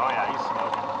 Oh yeah, he's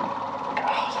smoking.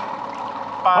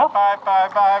 God.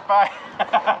 Bye.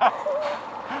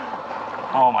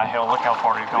 Oh my hell, look how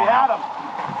far he's We going. had him.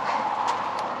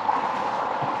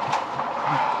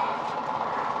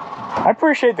 I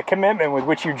appreciate the commitment with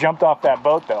which you jumped off that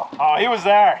boat, though. Oh, he was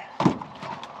there.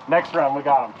 Next run, we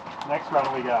got him.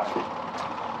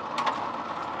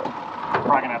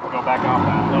 Probably gonna have to go back off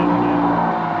that boat again.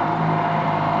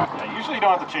 Yeah, usually you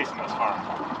don't have to chase him this far.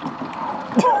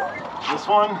 This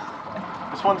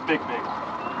one's big.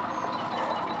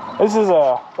 This is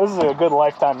a good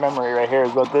lifetime memory right here.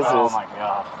 Is what this Oh is. my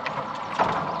God.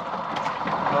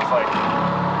 Feels like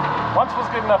once was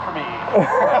good enough for me.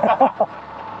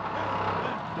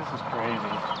 This is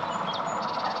crazy.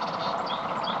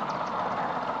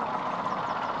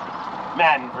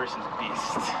 Man versus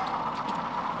beast.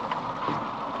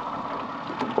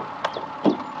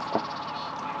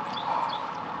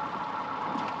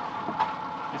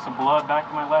 Get some blood back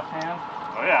in my left hand.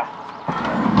 Oh yeah.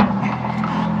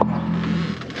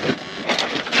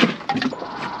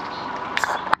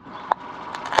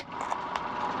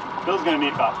 Bill's gonna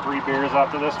need about 3 beers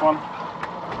after this one.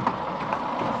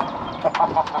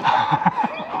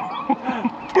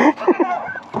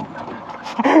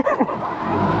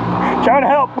 Trying to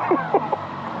help.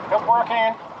 Help where I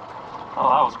can. Oh,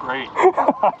 that was great.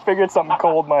 I figured something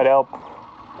cold might help.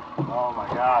 Oh my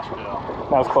gosh, Bill.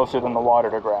 That was closer than the water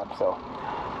to grab, so.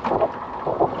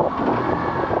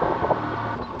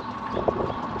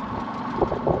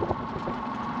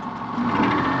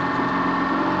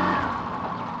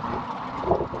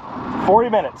 $40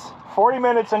 minutes. 40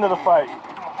 minutes into the fight.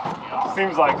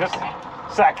 Seems like just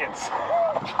seconds.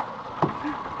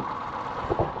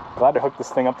 Glad to hook this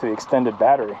thing up to the extended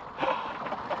battery.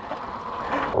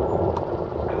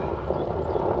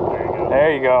 There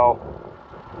There you you go.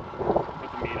 go.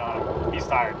 Put the meat on him. He's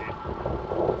tired, dude.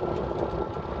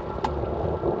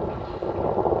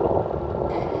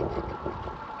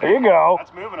 There you go.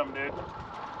 That's moving him, dude.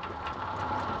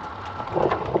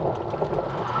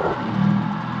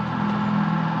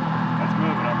 That's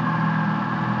moving him.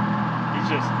 He's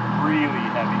just really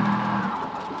heavy.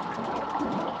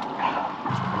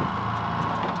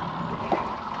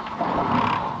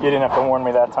 You didn't have to warn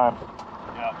me that time.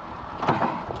 Yep.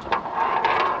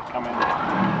 Come in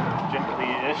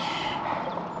gently-ish.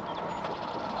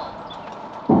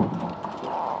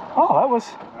 Oh, that was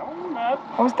That wasn't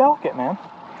bad. delicate, man.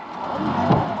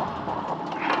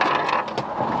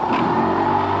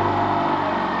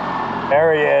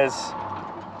 There he is.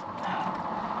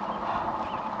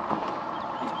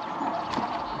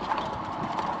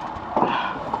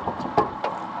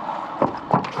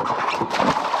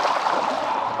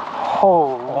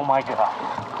 Oh my God.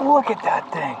 Look at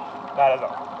that thing. That is a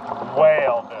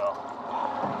whale, Bill.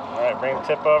 All right, bring the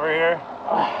tip over here.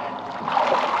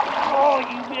 Oh,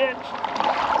 you bitch.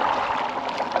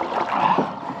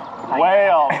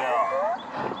 Whale, Bill.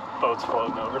 Boat's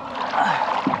floating over.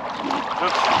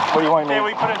 Oops. What do you want me Hey, to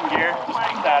we put it in gear. Just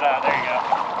that, there you go.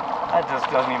 That just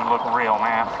doesn't even look real,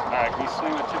 man. All right, can you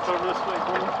swing the tip over this way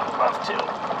for me? Love to.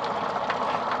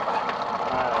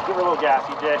 Give her a little gas,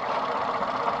 EJ. Did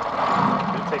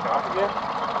it take off again?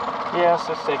 Yes,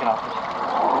 it's taking off.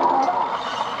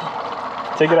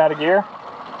 Take it out of gear.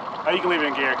 Oh, you can leave it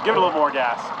in gear. Give it a little more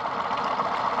gas.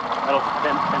 That'll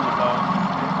pin the boat.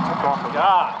 Took off.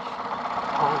 Gosh.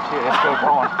 Holy shit, it's still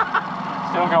going.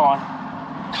 Still going.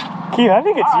 Keith, I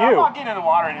think it's I'm you. not getting in the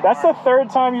water anymore. That's the third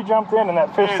time you jumped in and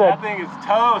that fish Dude, said, that thing is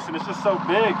toast and it's just so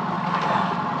big.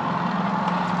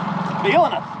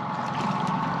 Feeling us.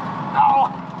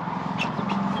 No.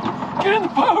 Get in the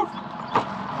boat.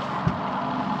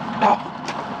 No.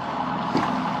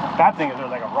 That thing is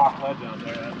like a rock ledge out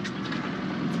there.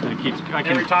 It keeps,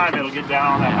 Every time it'll get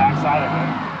down on that back side of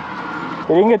it.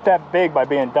 they didn't get that big by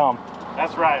being dumb.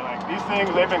 That's right, like these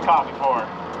things, they've been caught before.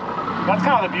 That's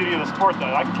kind of the beauty of the sport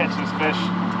though. I can catch this fish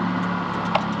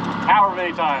however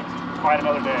many times, fight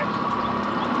another day.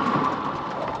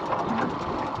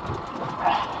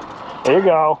 There you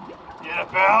go. Get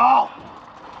it, Bill!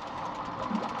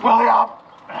 Willie up!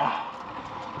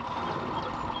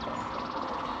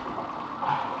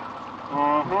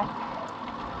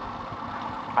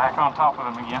 back on top of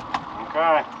him again.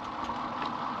 Okay.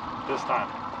 This time.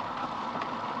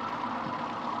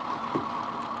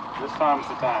 This time's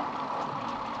the time.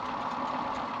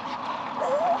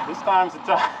 This time's the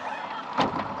time.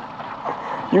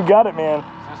 You got it, man. Is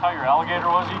this how your alligator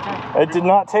was, EJ? It did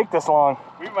not take this long.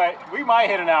 We might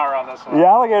hit an hour on this one. The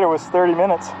alligator was 30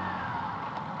 minutes.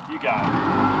 You got it.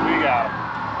 We got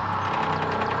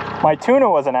it. My tuna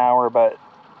was an hour, but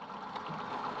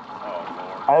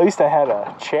Oh, Lord. at least I had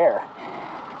a chair.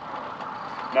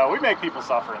 No, we make people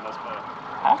suffer in this boat.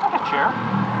 I've got a chair.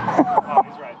 Oh,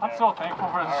 he's right there. I'm so thankful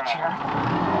for this All right. chair.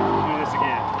 Do this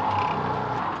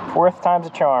again. Fourth time's a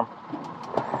charm.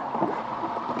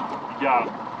 You got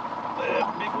it.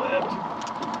 Lift, big lift.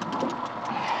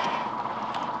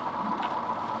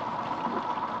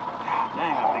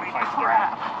 Dang, that big fight's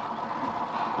crap.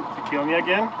 Is he killing you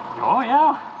again? Oh,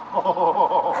 yeah.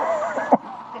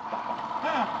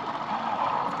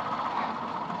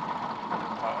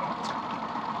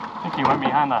 I think he went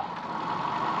behind the...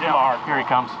 Yeah, Here he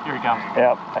comes. Here he comes.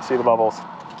 Yep, I see the bubbles.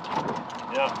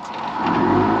 Yep.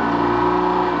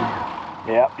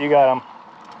 Yep, you got them.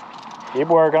 Keep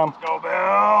working them. Go,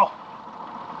 Bill!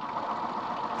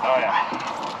 Oh, yeah.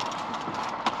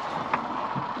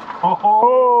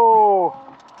 Oh!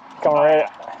 Coming right.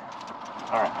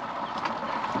 All right.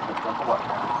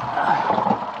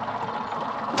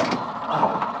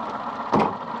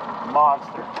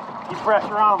 Monster. Keep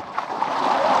pressure on him.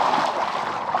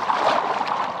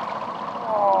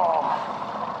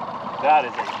 Oh, that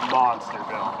is a monster,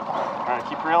 Bill. All right,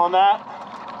 keep reeling that.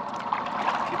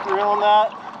 Keep reeling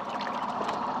that.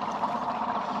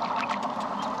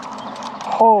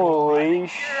 Holy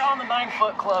sh! You're on the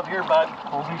 9-foot club here, bud.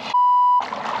 Holy sh!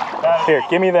 Here,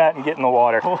 give me that and get in the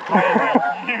water. That is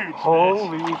a huge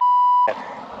Holy fish.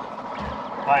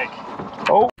 Like.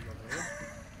 Oh!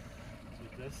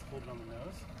 With this, hold it on the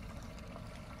nose.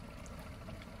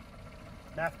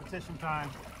 Mathematician time.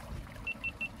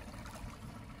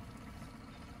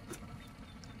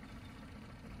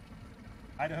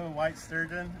 Idaho white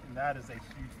sturgeon, and that is a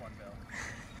huge one, Bill.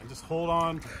 And just hold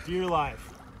on to dear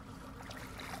life.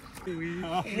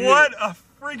 What a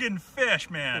friggin' fish,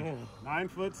 man.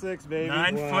 9'6", baby.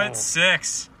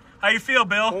 9'6". How you feel,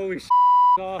 Bill? Holy shit,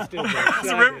 exhausted. Does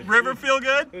the river feel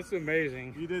good? It's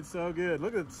amazing. You did so good.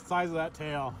 Look at the size of that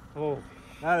tail. Oh,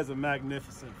 That is a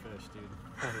magnificent fish, dude.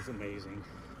 that is amazing.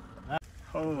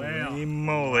 Holy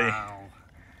moly. Wow.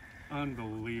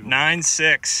 Unbelievable.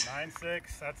 9'6".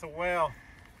 9'6", that's a whale.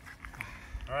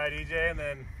 All right, EJ, and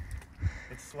then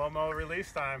it's slow-mo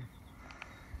release time.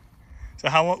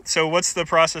 So what's the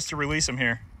process to release him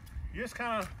here? You just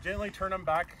kind of gently turn him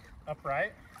back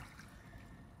upright,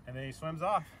 and then he swims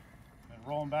off. And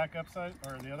roll him back upside,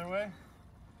 or the other way.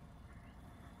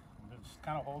 And just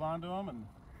kind of hold on to him and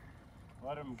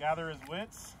let him gather his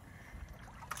wits.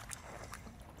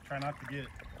 Try not to get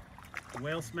the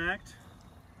whale smacked.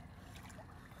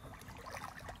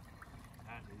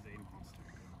 That is a monster.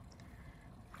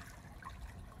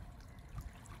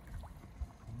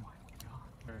 Oh my God.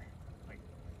 They're like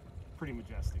pretty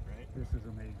majestic, right? This is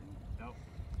amazing. Yep.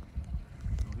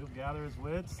 So he'll gather his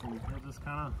wits and he'll just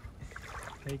kind of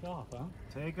Take off, huh?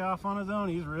 take off on his own.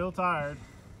 He's real tired.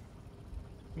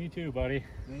 Me too, buddy.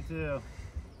 Me too.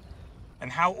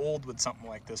 And how old would something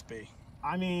like this be?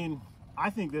 I mean,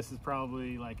 I think this is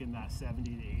probably like in that 70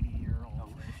 to 80 year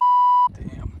old fish.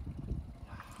 Damn.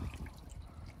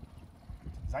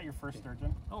 Is that your first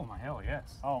sturgeon? Oh my hell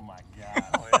yes. Oh my god.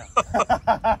 Oh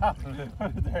yeah.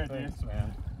 There, dude. Thanks,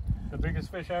 man. The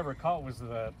biggest fish I ever caught was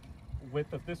the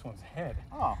width of this one's head.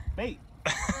 Oh, bait.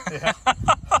 Yeah. Come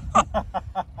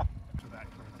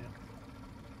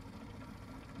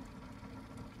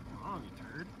on, you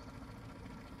turd.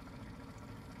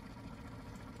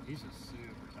 He's just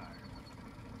super tired.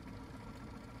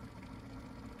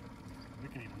 We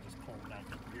can even just pull him back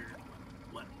up here.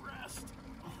 Let him rest.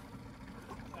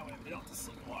 That way we don't have to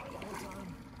sit in water the whole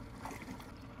time.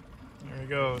 There he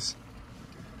goes.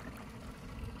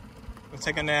 Go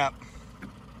take a nap.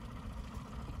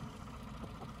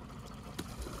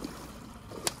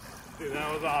 Dude,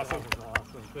 that was awesome. That was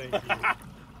awesome. Thank you.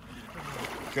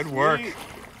 Good work. Sweet.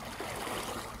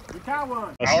 We caught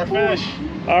one. Our fish.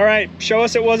 All right, show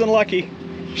us it wasn't lucky.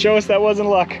 Show us that wasn't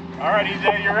luck. All right,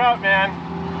 EJ, you're up, man.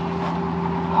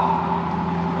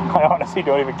 I honestly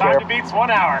don't even care. Time to beats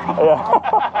 1 hour. Yeah.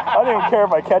 I don't even care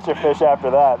if I catch a fish after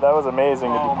that. That was amazing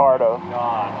to be part of.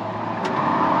 God.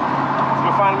 Let's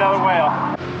go find another whale.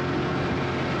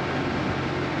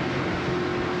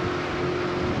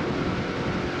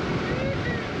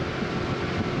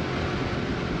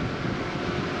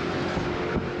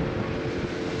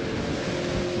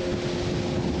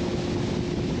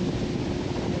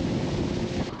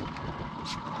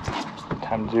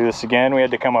 Time to do this again. We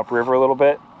had to come upriver a little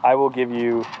bit. I will give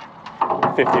you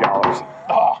 $50.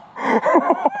 Oh.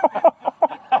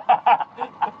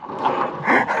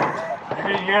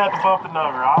 You're gonna have to bump the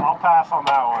number. I'll pass on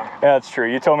that one. Yeah, that's true.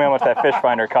 You told me how much that fish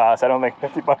finder costs. I don't think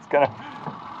 50 bucks gonna.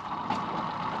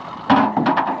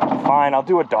 Fine, I'll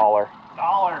do $1. $1.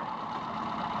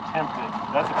 Tempted.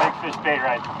 That's a big fish bait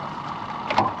right there.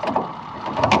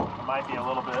 Might be a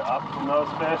little bit up from those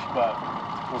fish, but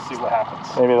we'll see what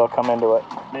happens. Maybe they'll come into it.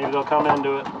 Maybe they'll come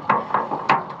into it.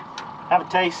 Have a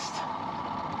taste.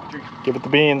 Give it the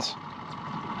beans.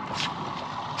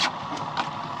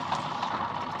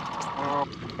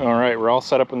 All right, we're all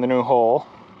set up in the new hole.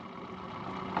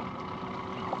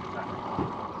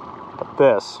 But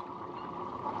this,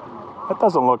 that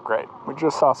doesn't look great. We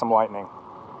just saw some lightning.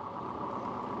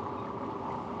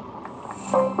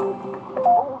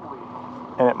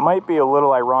 And it might be a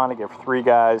little ironic if 3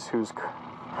 guys whose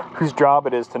job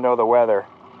it is to know the weather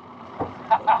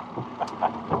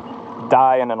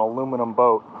die in an aluminum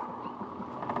boat.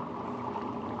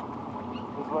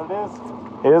 Is what it is.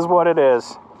 It is what it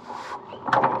is.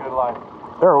 Good life.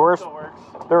 There are worse. Still works.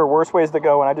 There are worse ways to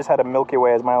go, and I just had a Milky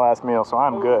Way as my last meal, so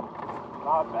I'm good.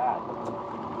 Not bad.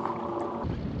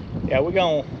 Yeah, we're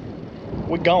gonna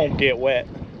get wet.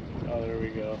 Oh, there we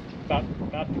go. About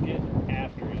to get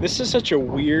after it. This is such a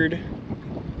weird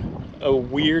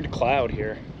cloud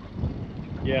here.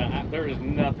 Yeah, there is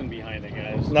nothing behind it,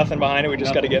 guys. Nothing behind it. We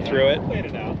just got to get through it. We'll wait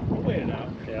it out. We'll wait it out.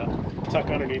 Yeah.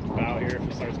 Tuck underneath the bow here if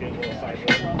it starts getting a little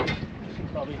sideways. Should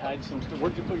probably hide some stuff.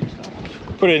 Where'd you put your stuff?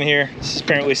 Put it in here. This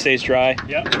apparently stays dry.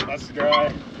 Yep, that's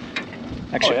dry.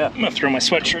 Actually, Oh, yeah. I'm gonna throw my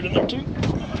sweatshirt in there too.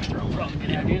 Probably a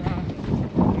good idea, huh?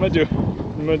 I'm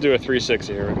gonna do a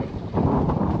 360 here. We go.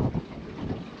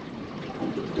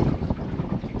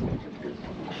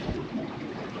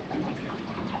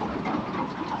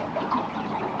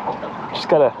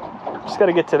 Just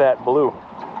gotta get to that blue.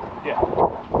 Yeah.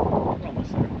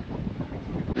 Almost there.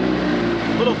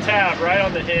 Little tab right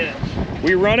on the hinge.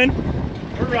 We running?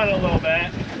 We're running a little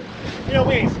bit. You know,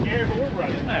 we ain't scared, but we're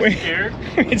running. Not scared.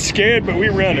 We ain't scared, but we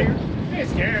running. We ain't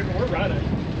scared, but we're running.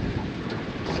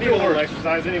 Need a little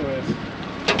exercise anyways.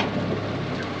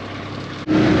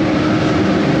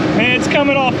 Man, it's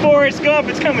coming off Forrest Gump.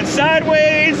 It's coming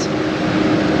sideways.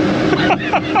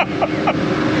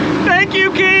 Thank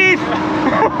you, Keith.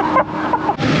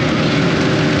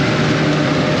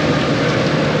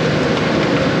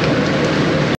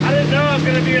 I didn't know I was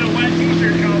going to be in a wet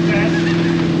t-shirt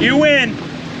contest. You win.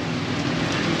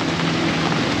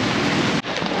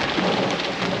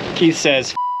 Keith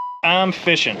says, I'm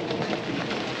fishing.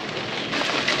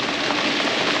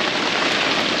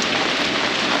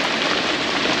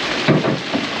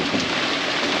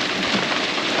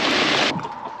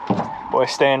 Boy,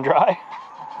 staying dry?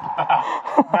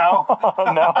 No.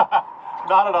 No.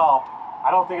 Not at all.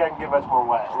 I don't think I can get much more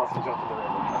wet unless we jump in the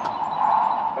river.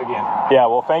 Again. Yeah,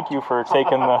 well, thank you for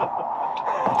taking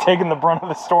the brunt of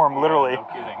the storm, literally. No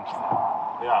kidding.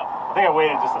 Yeah. I think I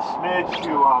waited just a smidge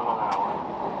too long on that one.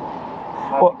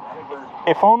 Well,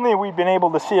 if only we'd been able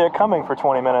to see it coming for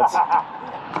 20 minutes.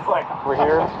 It's like, We're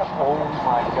here. oh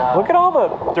my god. Look at all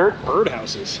the dirt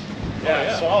birdhouses.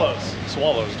 Yeah, swallows.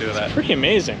 Swallows do that. Pretty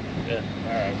amazing. Yeah.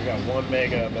 Alright, we got 1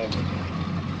 mega above.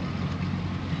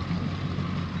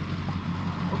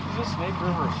 Where does this Snake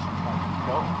River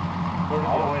go?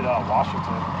 all the way to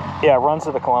Washington. Yeah, it runs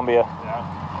to the Columbia.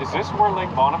 Yeah. Is this where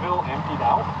Lake Bonneville emptied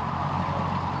out?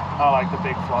 Like the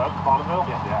big flood, Bonneville?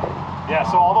 Yeah. Yeah,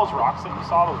 so all those rocks that you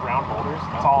saw, those round boulders,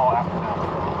 it's all after that.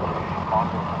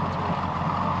 Bonneville coming through.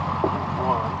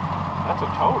 One. That's a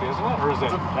toad, isn't it? Or is it?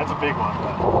 That's a big one,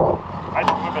 but I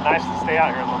think it would have been nice to stay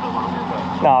out here a little bit longer,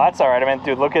 but No, that's all right. I mean,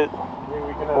 dude, look at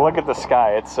the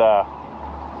sky. It's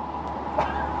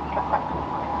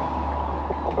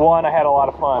one, I had a lot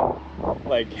of fun,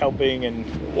 like helping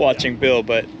and watching Bill,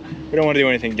 but we don't want to do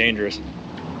anything dangerous.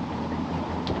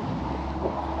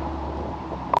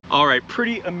 All right,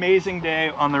 pretty amazing day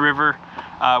on the river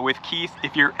with Keith.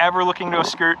 If you're ever looking to go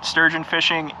sturgeon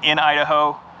fishing in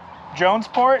Idaho,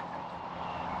 Jonesport.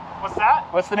 what's that?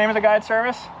 What's the name of the guide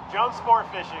service? Jones Sport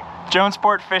Fishing.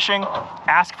 Jonesport Fishing.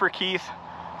 Ask for Keith.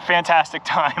 Fantastic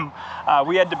time.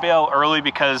 We had to bail early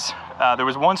because there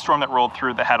was one storm that rolled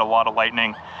through that had a lot of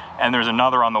lightning, and there's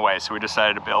another on the way, so we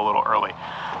decided to bail a little early.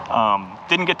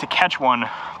 Didn't get to catch one,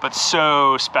 but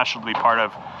so special to be part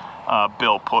of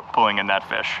Bill pulling in that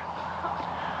fish.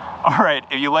 All right,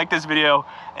 if you like this video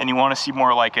and you want to see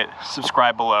more like it,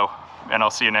 subscribe below, and I'll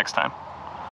see you next time.